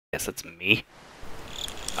Guess that's me.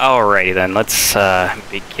 Alrighty then, let's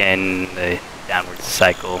begin the downward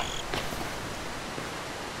cycle.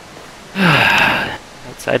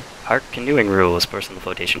 Outside park canoeing rules. Personal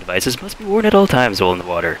flotation devices must be worn at all times while in the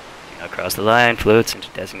water. Do not cross the line. Floats into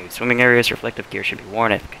designated swimming areas. Reflective gear should be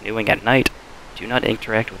worn if canoeing at night. Do not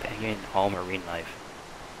interact with any and all marine life.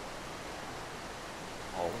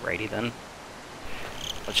 Alrighty then.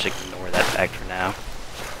 Let's just ignore that fact for now.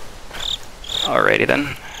 Alrighty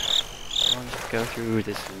then. I'm going to go through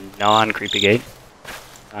this non-creepy gate,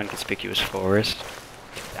 non-conspicuous forest,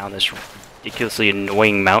 down this ridiculously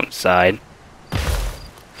annoying mountainside.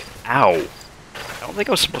 Ow! I don't think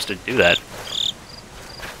I was supposed to do that.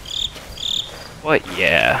 What?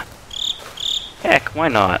 Yeah. Heck, why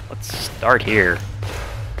not? Let's start here.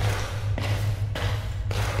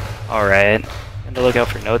 Alright. And to look out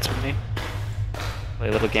for notes with me. Play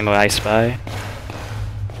a little game of I Spy.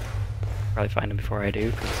 Probably find him before I do,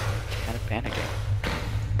 because I'm kind of panicking.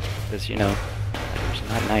 Because, you know, it's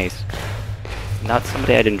not nice. It's not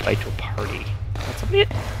somebody I'd invite to a party. It's not somebody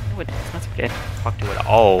it's not somebody I'd talk to at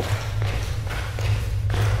all.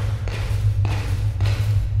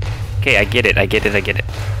 Okay, I get it.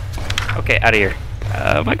 Okay, out of here.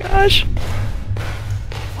 Oh my gosh!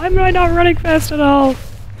 Why am I not running fast at all?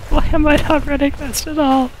 Why am I not running fast at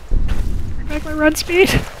all? Bring back my run speed!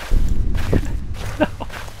 No.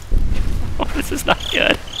 Oh, this is not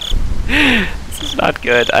good. This is not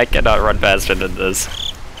good. I cannot run faster than this.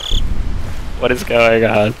 What is going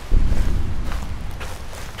on?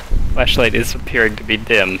 Flashlight is appearing to be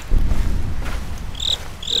dim.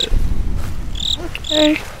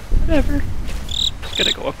 Okay, whatever. Just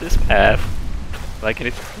gonna go up this path. Like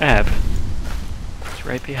it's a map. It's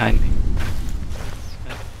right behind me.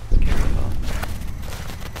 Let's carry on.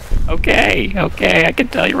 Okay, I can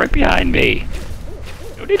tell you're right behind me.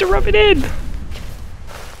 No need to rub it in.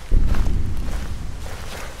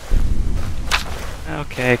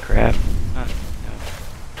 Okay, crap. No.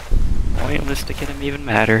 Pointless to get him even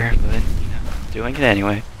madder, but you know, doing it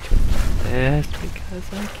anyway. Just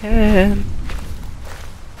because I can.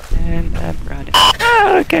 And I'm running.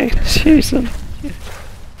 Ah, okay. Jeez.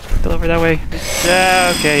 Still over that way.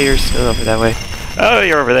 Yeah, okay, you're still over that way. Oh,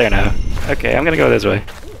 you're over there now. Okay, I'm gonna go this way.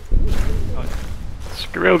 Oh,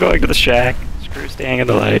 screw going to the shack. Screw staying in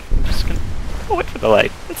the light. I'm just gonna wait for the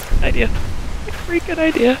light. That's a good idea. A very good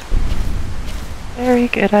idea. Very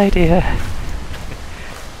good idea.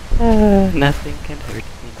 Nothing can hurt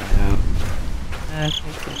me now.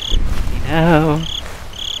 Nothing can hurt me now.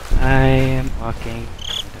 I am walking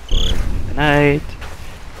in the night.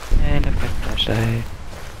 And I've got a flashlight.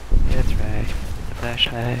 That's right. It's a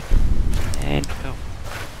flashlight. And oh,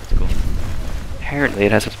 that's cool. Apparently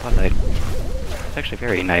it has a spotlight. It's actually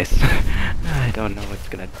very nice. I don't know what it's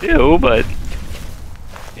gonna do, but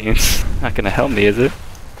it's not gonna help me, is it?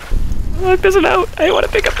 Look, there's a note! I want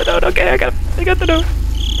to pick up the note! Okay, I got the note!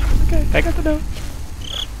 Okay, I got the note.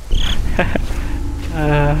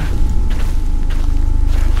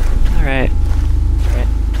 Alright. Alright.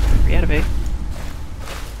 Reanimate.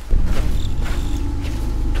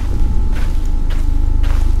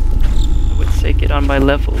 I would say get on my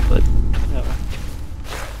level, but no.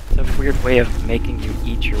 It's a weird way of making you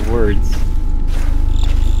eat your words.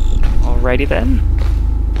 Alrighty then.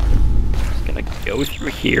 Just gonna go through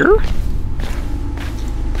here.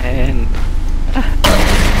 And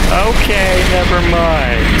okay, never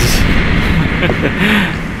mind.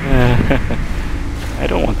 I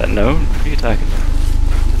don't want that note. What are you talking about?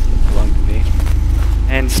 It doesn't belong to me.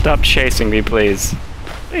 And stop chasing me, please.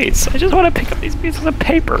 Please, I just want to pick up these pieces of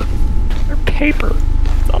paper. They're paper.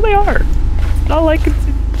 That's all they are. It's not like it's...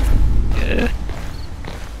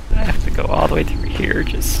 I have to go all the way through here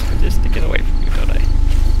just to get away from you, don't I?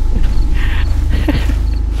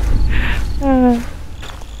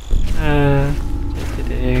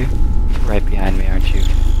 Right behind me, aren't you?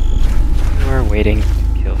 You are waiting to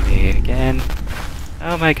kill me again.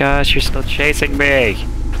 Oh my gosh, you're still chasing me!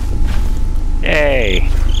 Yay!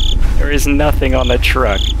 There is nothing on the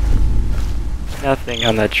truck. Nothing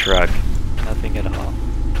on the truck. Nothing at all.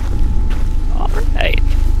 Alright.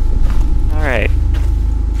 Alright.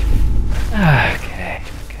 Okay.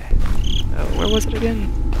 Oh, where was it again?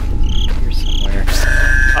 Here somewhere.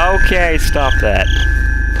 Okay, stop that.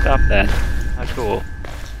 Stop that. Not cool.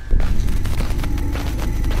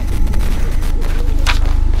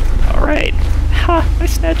 Alright. Ha! I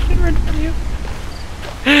snatched it right from you.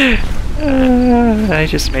 I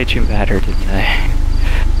just made you madder, didn't I?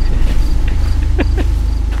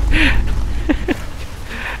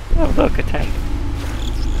 Oh, look, a 10.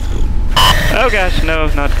 Oh gosh, no,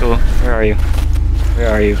 not cool. Where are you? Where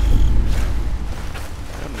are you?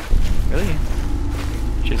 Really?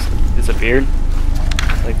 Just disappeared?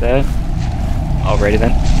 Just like that? Alrighty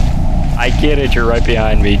then. I get it, you're right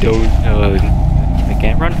behind me. Don't. I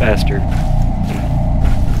can't run faster. I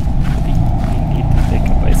need to pick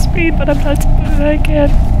up my speed, but I'm not. I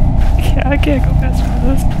can't. I can't go faster than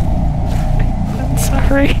this. I'm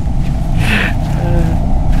sorry.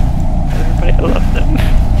 Everybody, I love them.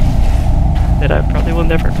 That I probably will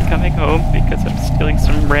never be coming home because I'm stealing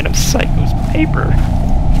some random psycho's paper.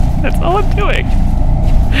 That's all I'm doing.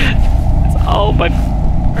 That's all my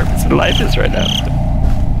purpose in life is right now. Is to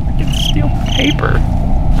freaking steal paper.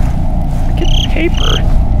 Freaking paper.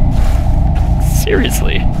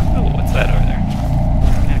 Seriously. Oh, what's that over there?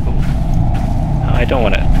 Kinda cool. No, I don't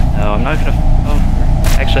want to. No, I'm not gonna. Oh,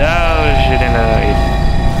 actually, oh, shit, no.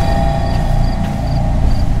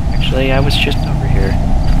 Actually, I was just over here.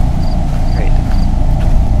 Great.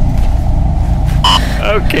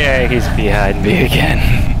 Okay, he's behind me again.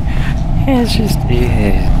 It's just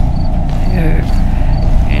here.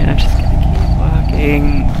 And I'm just gonna keep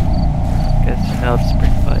walking. Because, you know, the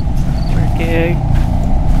sprint button's not working.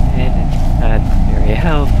 And it's not very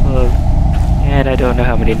helpful. And I don't know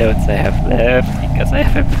how many notes I have left because I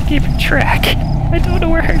haven't been keeping track. I don't know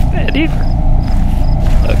where I've been either.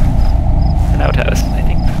 Look, an outhouse. I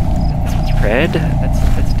think this one's red. That's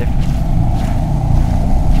different.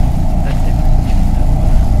 That's different.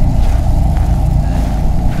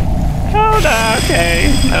 Oh no,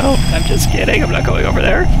 okay. No, I'm just kidding. I'm not going over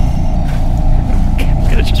there. I'm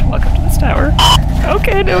gonna just walk up to this tower.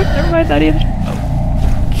 Okay, no, never mind that either.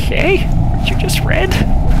 Okay, aren't you just red?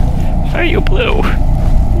 Why are you blue?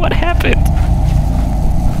 What happened?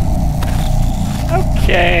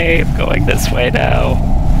 Okay, I'm going this way now.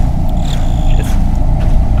 Just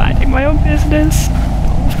minding my own business.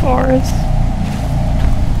 In the forest.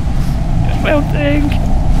 Doing my own thing.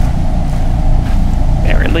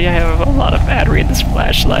 Apparently I have a lot of battery in this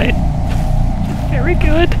flashlight. It's very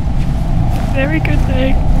good. It's a very good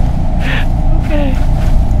thing. Okay.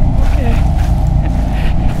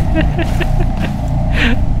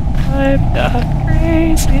 I'm not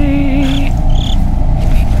crazy.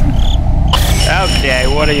 Okay,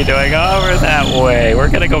 what are you doing over that way? We're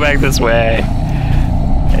gonna go back this way.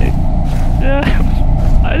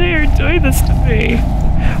 Why are you doing this to me?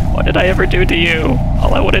 What did I ever do to you?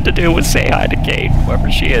 All I wanted to do was say hi to Kate, whoever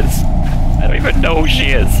she is. I don't even know who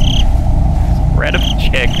she is. Some random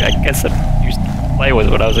chick I guess I used to play with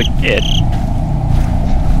when I was a kid.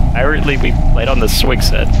 Apparently we played on the swing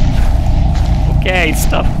set. Okay,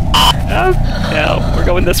 stop. Oh, no, we're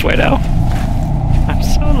going this way now. I'm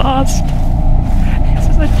so lost. This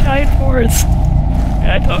is a giant forest.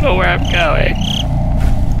 And I don't know where I'm going.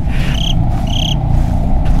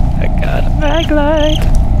 I got a maglite.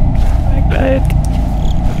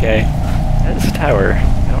 Okay, that's a tower. I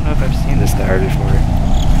don't know if I've seen this tower before.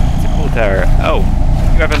 It's a cool tower. Oh,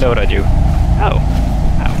 you have a note on you. Oh,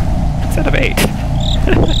 wow. Instead of 8.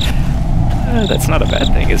 That's not a bad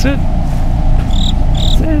thing, is it?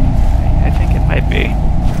 I think it might be.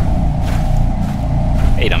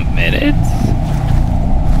 Wait a minute.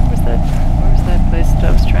 Where's that place that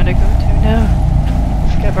I was trying to go to now? I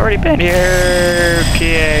think I've already been here.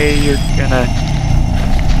 Okay, you're gonna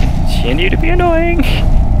continue to be annoying.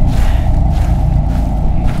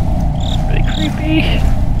 Really creepy.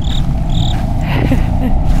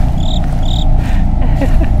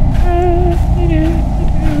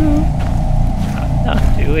 I'm not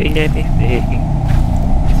doing anything.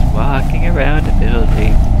 Walking around a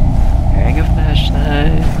building, wearing a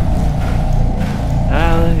flashlight.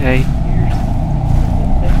 All I hear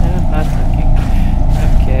I'm not looking.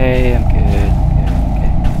 Okay, I'm good.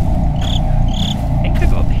 I think I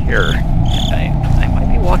go up here. I might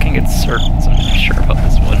be walking in circles. I'm not sure about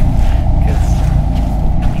this one because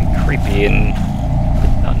it's creepy and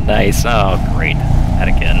not nice. Oh, great! That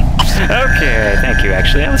again. Okay, thank you.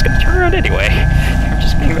 Actually, I was gonna turn around anyway. You're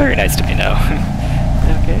just being very nice to me now.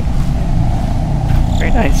 Okay.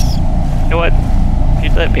 Very nice. You know what? If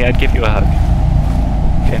you'd let me, I'd give you a hug.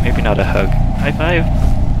 Okay, maybe not a hug. High five?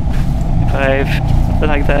 High five. Something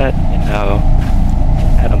like that. You know.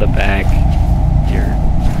 Pat on the back. Your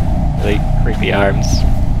really creepy arms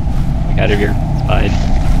coming out of your spine.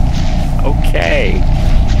 Okay.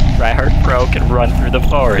 Try hard broke and run through the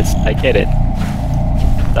forest. I get it.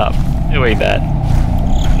 Stop doing that.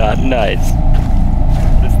 Not nice.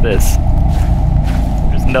 What is this?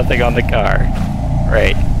 Nothing on the car.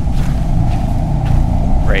 Right.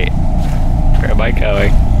 Where am I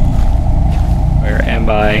going? Where am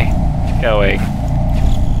I going?